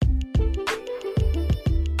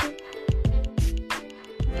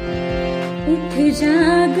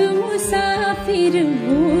जाग मुसाफिर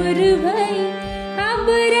भोर भई, अब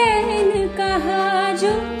रैन कहा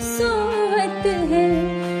जो सोवत है,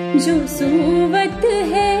 जो सोवत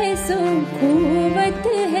है सो खोवत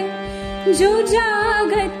है, जो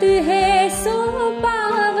जागत है सो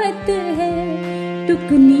पावत है।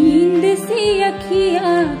 टुक नींद से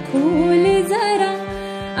अखियाँ खोल जरा,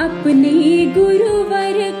 अपने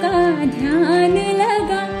गुरुवर का ध्यान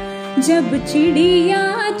लगा। जब चिड़िया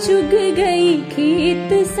चुग गई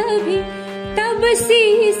खेत सभी, तब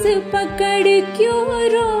शीस पकड़ क्यों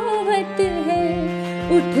रोवत है।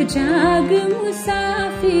 उठ जाग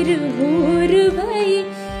मुसाफिर भोर भई,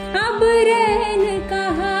 अब रैन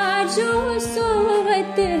कहा जो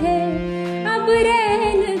सोवत है, अब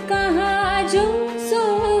रैन कहा जो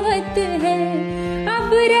सोवत है,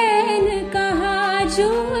 अब रैन कहा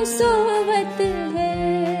जो सोवत है।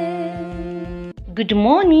 Good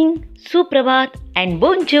morning, Suprabhat and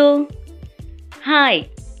Bonjour. Hi,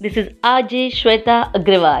 this is RJ Shweta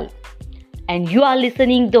Agrawal and you are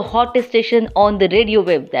listening the hottest station on the radio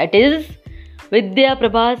web, that is Vidya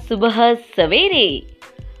Prabha Subah Savere.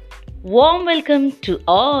 Warm welcome to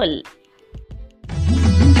all.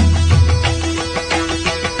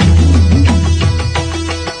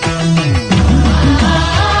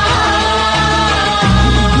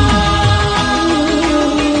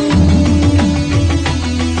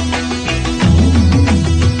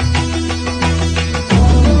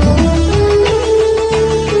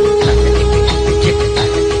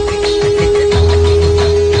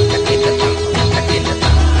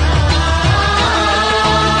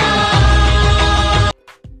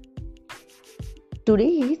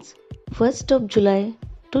 Today is 1st of July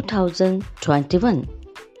 2021.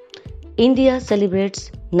 India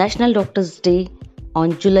celebrates National Doctors' Day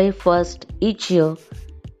on July 1st each year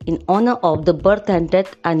in honor of the birth and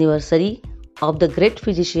death anniversary of the great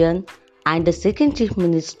physician and the second Chief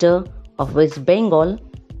Minister of West Bengal,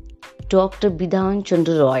 Dr. Bidhan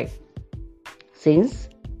Chandra Roy. Since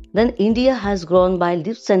then, India has grown by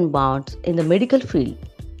leaps and bounds in the medical field,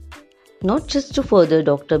 not just to further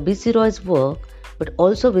Dr. B.C. Roy's work, but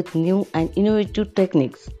also with new and innovative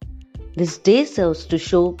techniques. This day serves to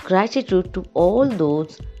show gratitude to all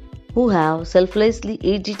those who have selflessly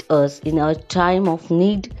aided us in our time of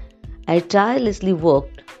need and tirelessly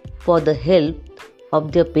worked for the health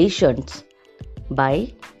of their patients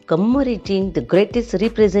by commemorating the greatest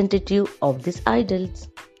representative of these idols.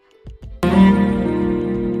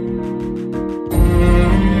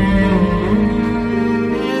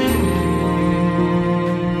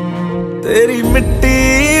 तेरी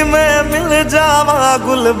मिट्टी में मिल जावा,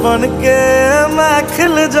 गुल बन के मैं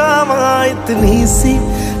खिल जावा, इतनी सी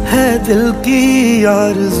है दिल की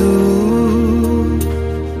आरज़ू।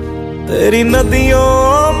 तेरी नदियों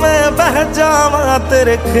में बह जावा,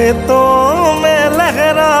 तेरे खेतों में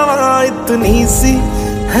लहरावा, इतनी सी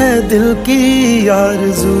है दिल की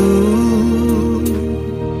आरज़ू।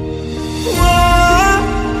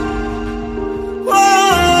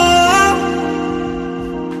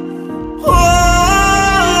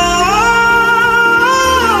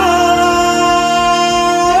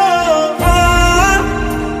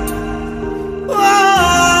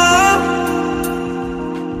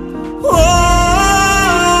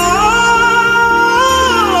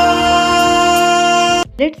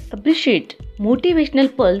 Let's appreciate Motivational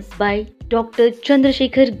Pulse by Dr.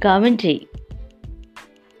 Chandrasekhar Gawande.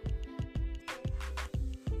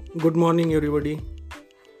 Good morning everybody.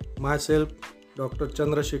 Myself Dr.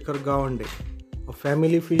 Chandrasekhar Gawande, a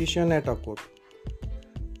family physician at Akot.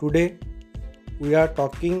 Today we are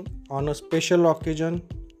talking on a special occasion,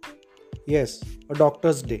 yes, a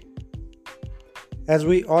Doctor's Day. As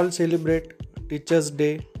we all celebrate Teachers'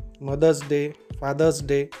 Day, Mother's Day, Father's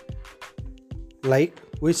Day, like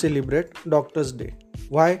we celebrate Doctor's Day.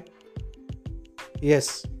 Why?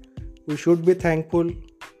 Yes, we should be thankful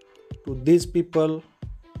to these people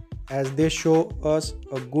as they show us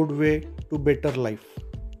a good way to better life.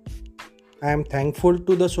 I am thankful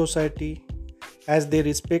to the society as they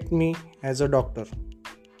respect me as a doctor.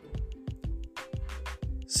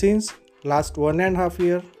 Since last 1.5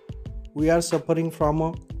 years, we are suffering from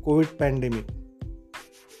a COVID pandemic.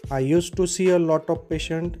 I used to see a lot of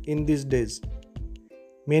patients in these days.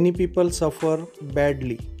 Many people suffer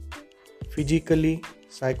badly, physically,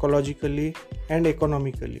 psychologically, and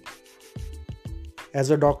economically.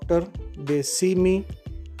 As a doctor, they see me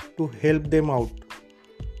to help them out.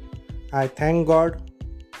 I thank God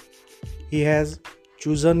He has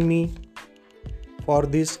chosen me for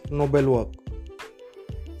this noble work.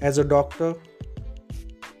 As a doctor,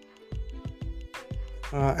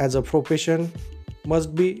 as a profession,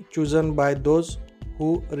 must be chosen by those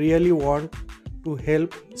who really want to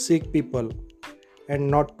help sick people and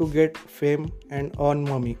not to get fame and earn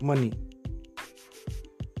money.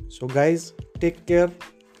 So guys, take care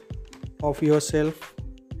of yourself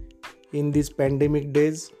in these pandemic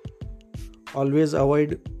days. Always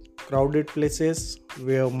avoid crowded places,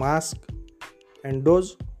 wear mask, and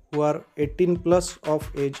those who are 18 plus of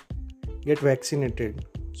age get vaccinated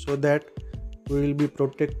so that we will be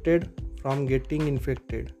protected from getting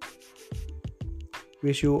infected.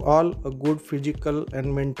 Wish you all a good physical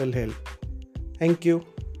and mental health. Thank you.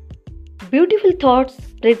 Beautiful thoughts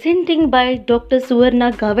presenting by Dr.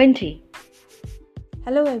 Suvarna Gawande.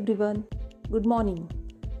 Hello everyone, good morning.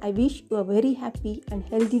 I wish you a very happy and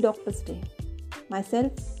healthy Doctor's Day.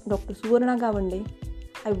 Myself, Dr. Suvarna Gawande.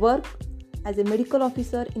 I work as a medical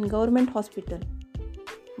officer in government hospital.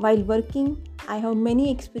 While working, I have many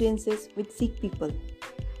experiences with sick people.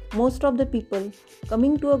 Most of the people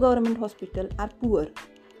coming to a government hospital are poor.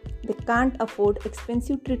 They can't afford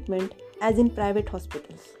expensive treatment as in private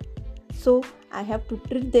hospitals. So I have to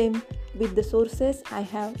treat them with the sources I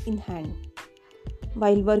have in hand.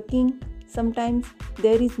 While working, sometimes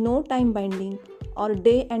there is no time binding or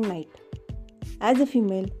day and night. As a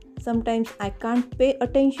female, sometimes I can't pay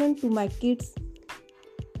attention to my kids.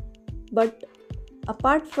 But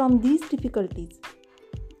apart from these difficulties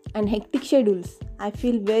and hectic schedules, I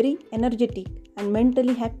feel very energetic and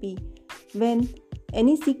mentally happy when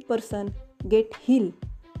any sick person get healed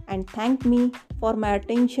and thank me for my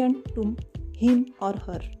attention to him or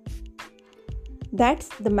her. That's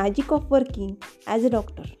the magic of working as a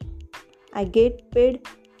doctor. I get paid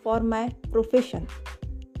for my profession.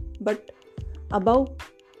 But above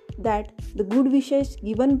that, the good wishes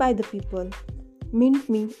given by the people meant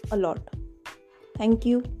me a lot. Thank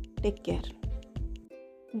you. Take care.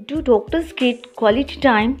 Do doctors get quality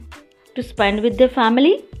time to spend with their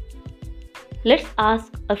family? Let's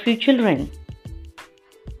ask a few children.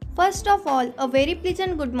 First of all, a very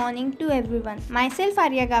pleasant good morning to everyone. Myself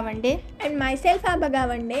Arya Gawande and myself Abha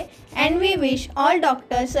Gawande, and we wish all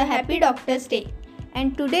doctors a happy Doctor's Day.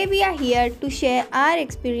 And today we are here to share our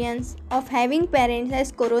experience of having parents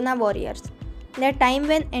as Corona warriors. The time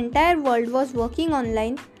when entire world was working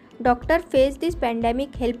online, doctor faced this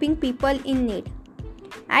pandemic helping people in need.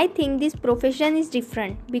 I think this profession is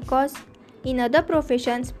different because in other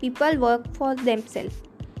professions people work for themselves.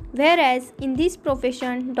 Whereas in this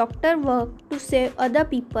profession, doctor work to save other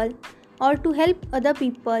people or to help other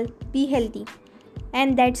people be healthy.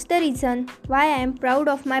 And that's the reason why I am proud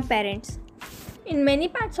of my parents. in many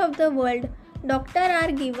parts of the world, doctors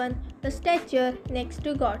are given the stature next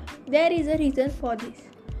to God. There is a reason for this.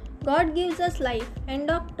 God gives us life, and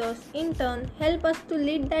doctors in turn help us to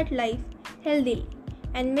lead that life healthily,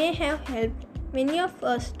 and may have helped many of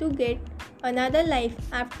us to get another life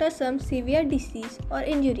after some severe disease or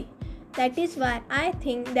injury. That is why I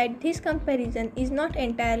think that this comparison is not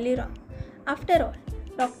entirely wrong. After all,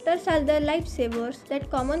 doctors are the lifesavers that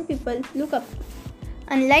common people look up to.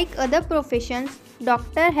 Unlike other professions,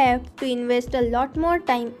 doctors have to invest a lot more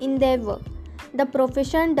time in their work. The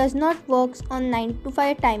profession does not work on 9 to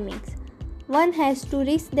 5 timings. One has to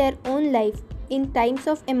risk their own life in times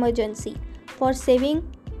of emergency for saving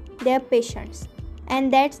their patients.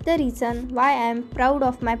 And that's the reason why I am proud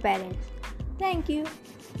of my parents. Thank you.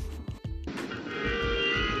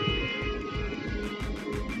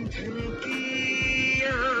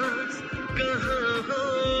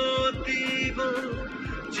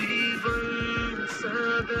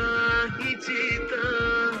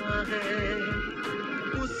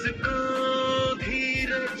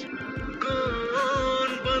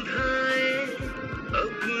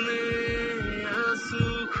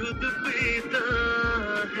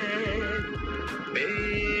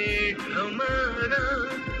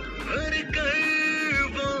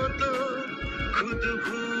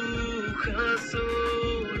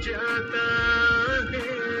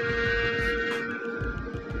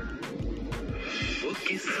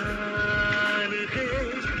 किसान है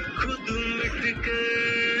खुद मिट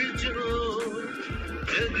कर जो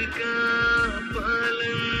जग का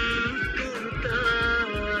पालन करता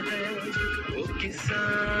है वो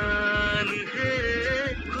किसान है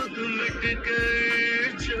खुद मिट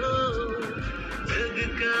कर जो जग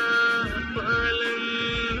का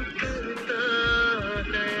पालन करता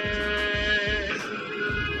है.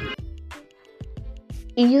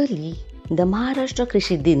 Yearly, the Maharashtra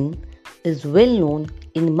Krishi Din is well known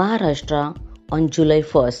in Maharashtra on July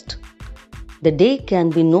 1st. The day can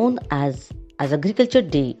be known as Agriculture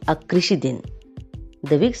Day, a Krishi Din.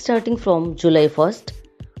 The week starting from July 1st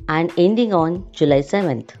and ending on July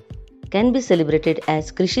 7th can be celebrated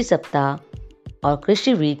as Krishi Saptah or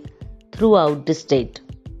Krishi Week throughout the state.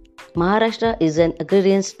 Maharashtra is an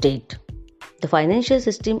agrarian state. The financial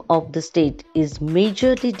system of the state is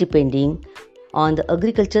majorly depending on the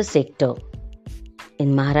agriculture sector.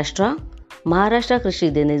 In Maharashtra, Maharashtra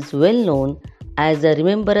Krishi Din is well known as the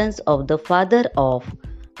remembrance of the father of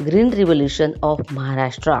Green Revolution of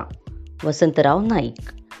Maharashtra, Vasantarao Naik.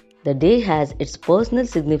 The day has its personal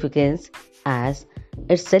significance as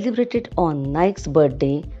it's celebrated on Naik's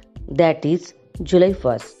birthday, that is July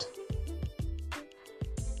 1st.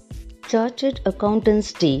 Chartered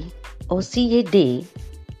Accountants Day or CA Day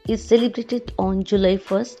is celebrated on July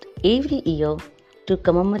 1st every year to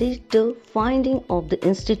commemorate the founding of the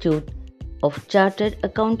Institute of Chartered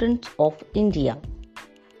Accountants of India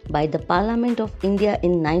by the Parliament of India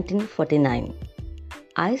in 1949.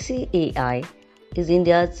 ICAI is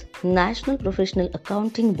India's national professional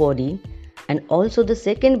accounting body and also the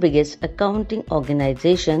second biggest accounting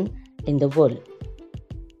organization in the world.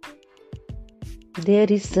 There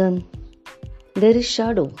is sun, there is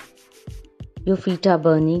shadow. Your feet are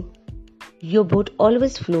burning. Your boat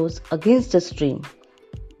always flows against the stream.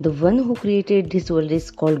 The one who created this world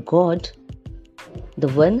is called God. The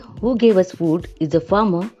one who gave us food is the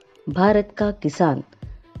farmer, Bharat ka Kisan.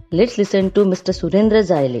 Let's listen to Mr. Surendra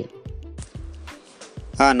Zaile.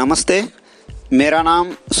 नमस्ते, मेरा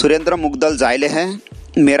नाम सुरेंद्र मुग्दल जायले है।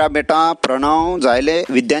 मेरा बेटा प्रणव जायले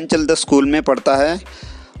Vidyanchal the school में पढ़ता है।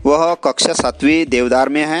 वह कक्षा 7वीं देवदार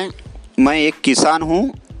में है। मैं एक किसान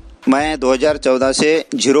हूँ। मैं 2014 से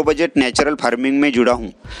जीरो बजट नेचुरल फार्मिंग में जुड़ा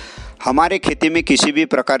हूँ। हमारे खेती में किसी भी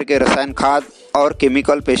प्रकार के रसायन खाद और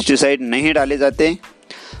केमिकल पेस्टिसाइड नहीं डाले जाते।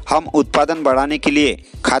 हम उत्पादन बढ़ाने के लिए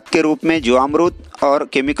खाद के रूप में जीवामृत और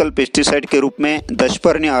केमिकल पेस्टिसाइड के रूप में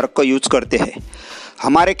दशपर्णी अर्क का यूज करते हैं।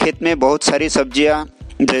 हमारे खेत में बहुत सारी सब्जियां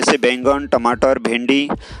जैसे बैंगन, टमाटर, भिंडी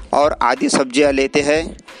और आदि सब्जियां लेते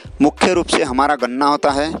हैं। मुख्य रूप से हमारा गन्ना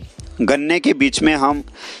होता है। गन्ने के बीच में हम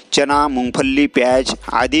चना, मूंगफली, प्याज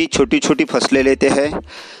आदि छोटी छोटी फसलें लेते हैं,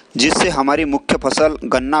 जिससे हमारी मुख्य फसल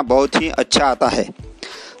गन्ना बहुत ही अच्छा आता है।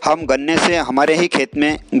 हम गन्ने से हमारे ही खेत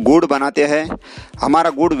में गुड़ बनाते हैं। हमारा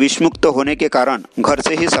गुड़ विषमुक्त होने के कारण घर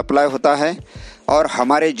से ही सप्लाई होता है और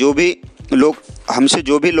हमसे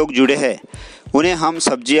जो भी लोग जुड़े हैं उन्हें हम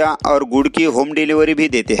सब्जियां और गुड़ की होम डिलीवरी भी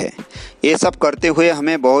देते हैं। ये सब करते हुए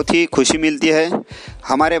हमें बहुत ही खुशी मिलती है।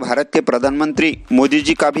 हमारे भारत के प्रधानमंत्री मोदी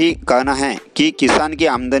जी का भी कहना है कि किसान की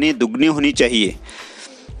आमदनी दुगनी होनी चाहिए।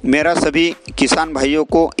 मेरा सभी किसान भाइयों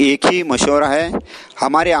को एक ही मशवरा है,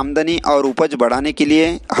 हमारी आमदनी और उपज बढ़ाने के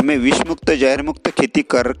लिए हमें विषमुक्त, जहर मुक्त खेती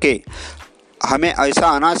करके हमें ऐसा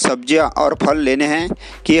अनाज, सब्जियां और फल लेने हैं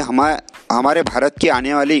कि हमारे भारत की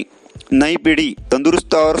आने वाली नई पीढ़ी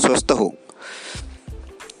तंदुरुस्त और स्वस्थ हो।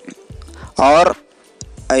 और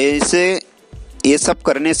ऐसे ये सब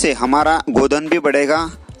करने से हमारा गोधन भी बढ़ेगा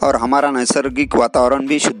और हमारा नैसर्गिक वातावरण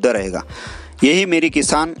भी शुद्ध रहेगा। यही मेरी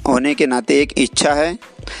किसान होने के नाते एक इच्छा है।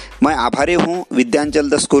 मैं आभारी हूँ विद्यांचल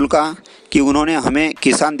द स्कूल का कि उन्होंने हमें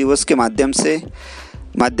किसान दिवस के माध्यम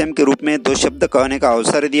के रूप में 2 शब्द कहने का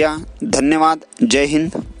अवसर दिया। धन्यवाद। जय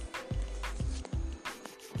Hind.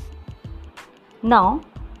 Now,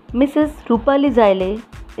 Mrs. Rupali Zaile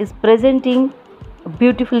is presenting a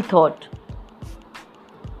beautiful thought.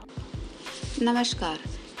 नमस्कार,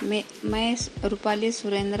 मैं रूपाली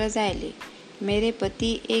सुरेंद्र जायले। मेरे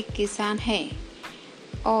पति एक किसान है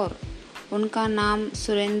और उनका नाम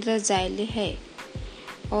सुरेंद्र जायले है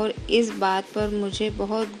और इस बात पर मुझे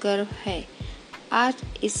बहुत गर्व है। आज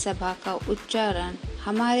इस सभा का उच्चारण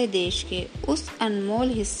हमारे देश के उस अनमोल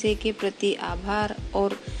हिस्से के प्रति आभार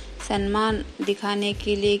और सम्मान दिखाने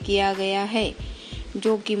के लिए किया गया है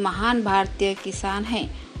जो कि महान भारतीय किसान हैं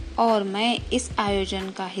और मैं इस आयोजन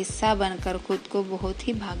का हिस्सा बनकर खुद को बहुत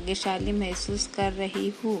ही भाग्यशाली महसूस कर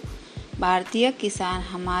रही हूँ। भारतीय किसान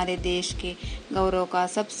हमारे देश के गौरव का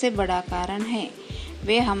सबसे बड़ा कारण है।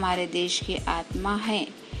 वे हमारे देश की आत्मा है।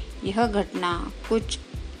 यह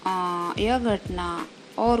घटना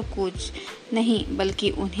और कुछ नहीं बल्कि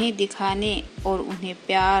उन्हें दिखाने और उन्हें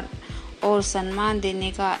प्यार और सम्मान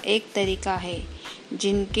देने का एक तरीका है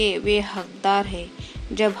जिनके वे हकदार हैं।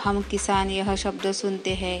 जब हम किसान यह शब्द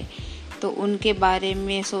सुनते हैं तो उनके बारे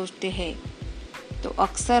में सोचते हैं तो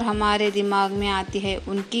अक्सर हमारे दिमाग में आती है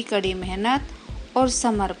उनकी कड़ी मेहनत और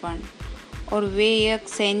समर्पण, और वे एक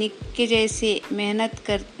सैनिक के जैसे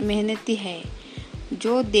मेहनती है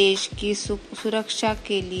जो देश की सुरक्षा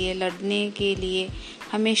के लिए लड़ने के लिए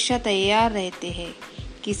हमेशा तैयार रहते हैं।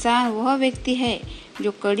 किसान वह व्यक्ति है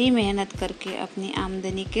जो कड़ी मेहनत करके अपनी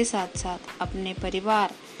आमदनी के साथ साथ अपने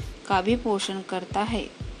परिवार का भी पोषण करता है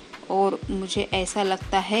और मुझे ऐसा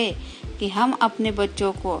लगता है कि हम अपने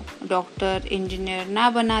बच्चों को डॉक्टर, इंजीनियर ना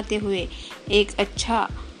बनाते हुए एक अच्छा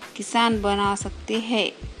किसान बना सकते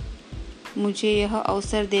हैं। मुझे यह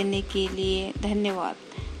अवसर देने के लिए धन्यवाद।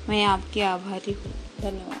 मैं आपकी आभारी हूँ।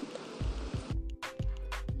 धन्यवाद।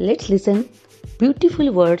 Let's listen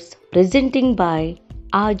beautiful words presenting by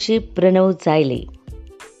RJ Pranav Zaile.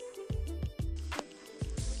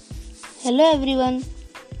 Hello everyone,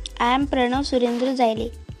 I am Pranav Surendra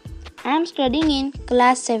Zaile. I am studying in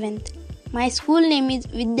class 7th. My school name is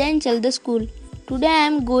Vidyanchalda School. Today I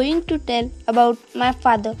am going to tell about my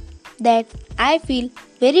father, that I feel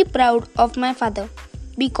very proud of my father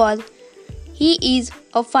because he is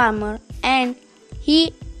a farmer and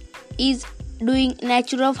he is doing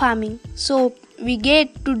natural farming, so we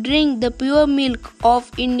get to drink the pure milk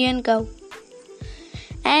of Indian cow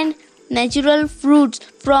and natural fruits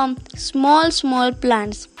from small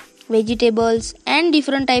plants, vegetables and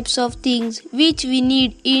different types of things which we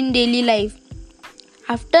need in daily life.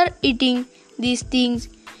 After eating these things,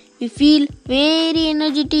 we feel very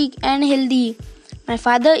energetic and healthy. My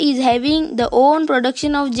father is having the own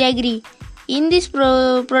production of jaggery. In this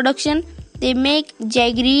production, they make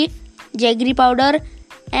jaggery powder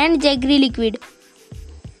and jaggery liquid.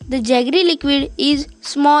 The jaggery liquid is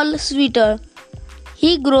small sweeter.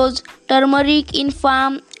 He grows turmeric in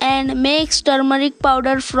farm and makes turmeric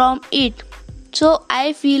powder from it. So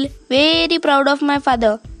I feel very proud of my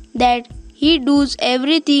father that he does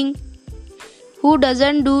everything who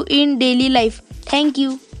doesn't do in daily life. Thank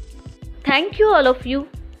you. Thank you all of you.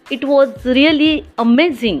 It was really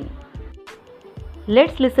amazing.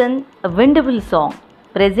 Let's listen a wonderful song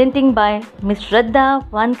presenting by Miss Shraddha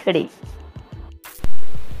Wankhede.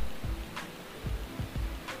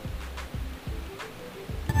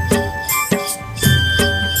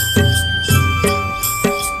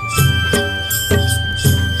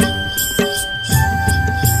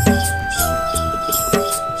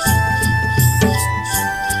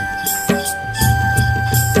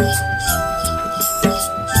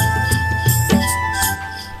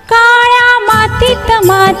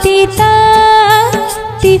 मातीत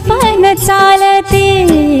तिफन चालते,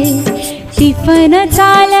 तिफन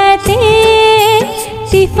चालते,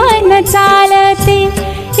 तिफन चालते,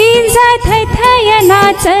 इंज थैथय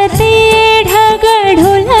नाचते, ढग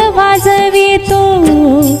ढोल वाजवितो,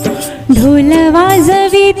 ढोल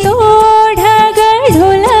वाजवितो, ढग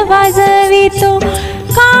ढोल वाजवितो,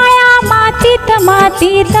 काळ्या मातीत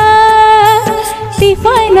मातीत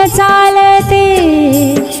तिफन चालते,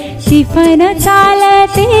 तिफन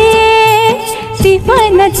चालते,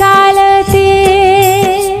 तिफन चालते.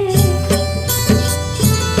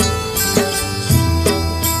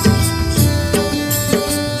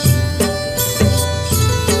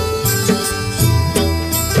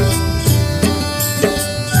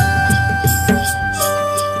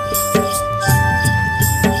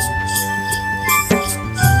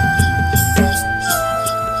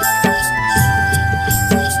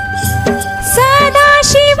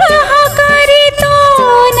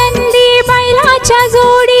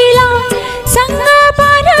 जोडीला संग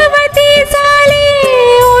पार्वती झाली,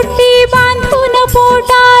 ओटी बांधून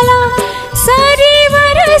पोटाला,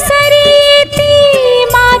 सरीवर सरी येती,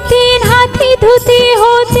 माती हाती धुती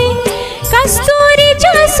होती,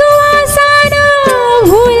 कस्तुरीच्या सुवासान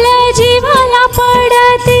भूल जीवाला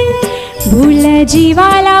पडते, भूल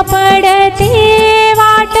जीवाला पडते,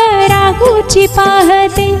 वाट राघूची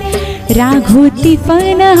पाहते, राघू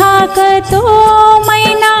तिफन हाकतो,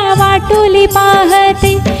 मैना वाटोली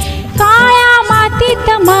पाहते, काळ्या मातीत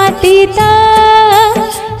मातीत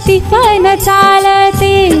तिफन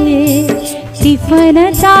चालते,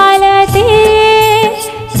 तिफन चालते,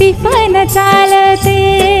 तिफन चालते.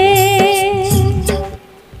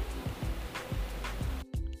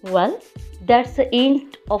 Well, that's the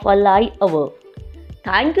end of our live hour.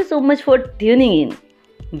 Thank you so much for tuning in.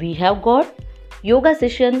 We have got yoga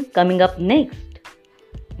session coming up next.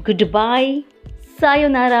 Goodbye,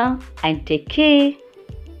 sayonara and take care.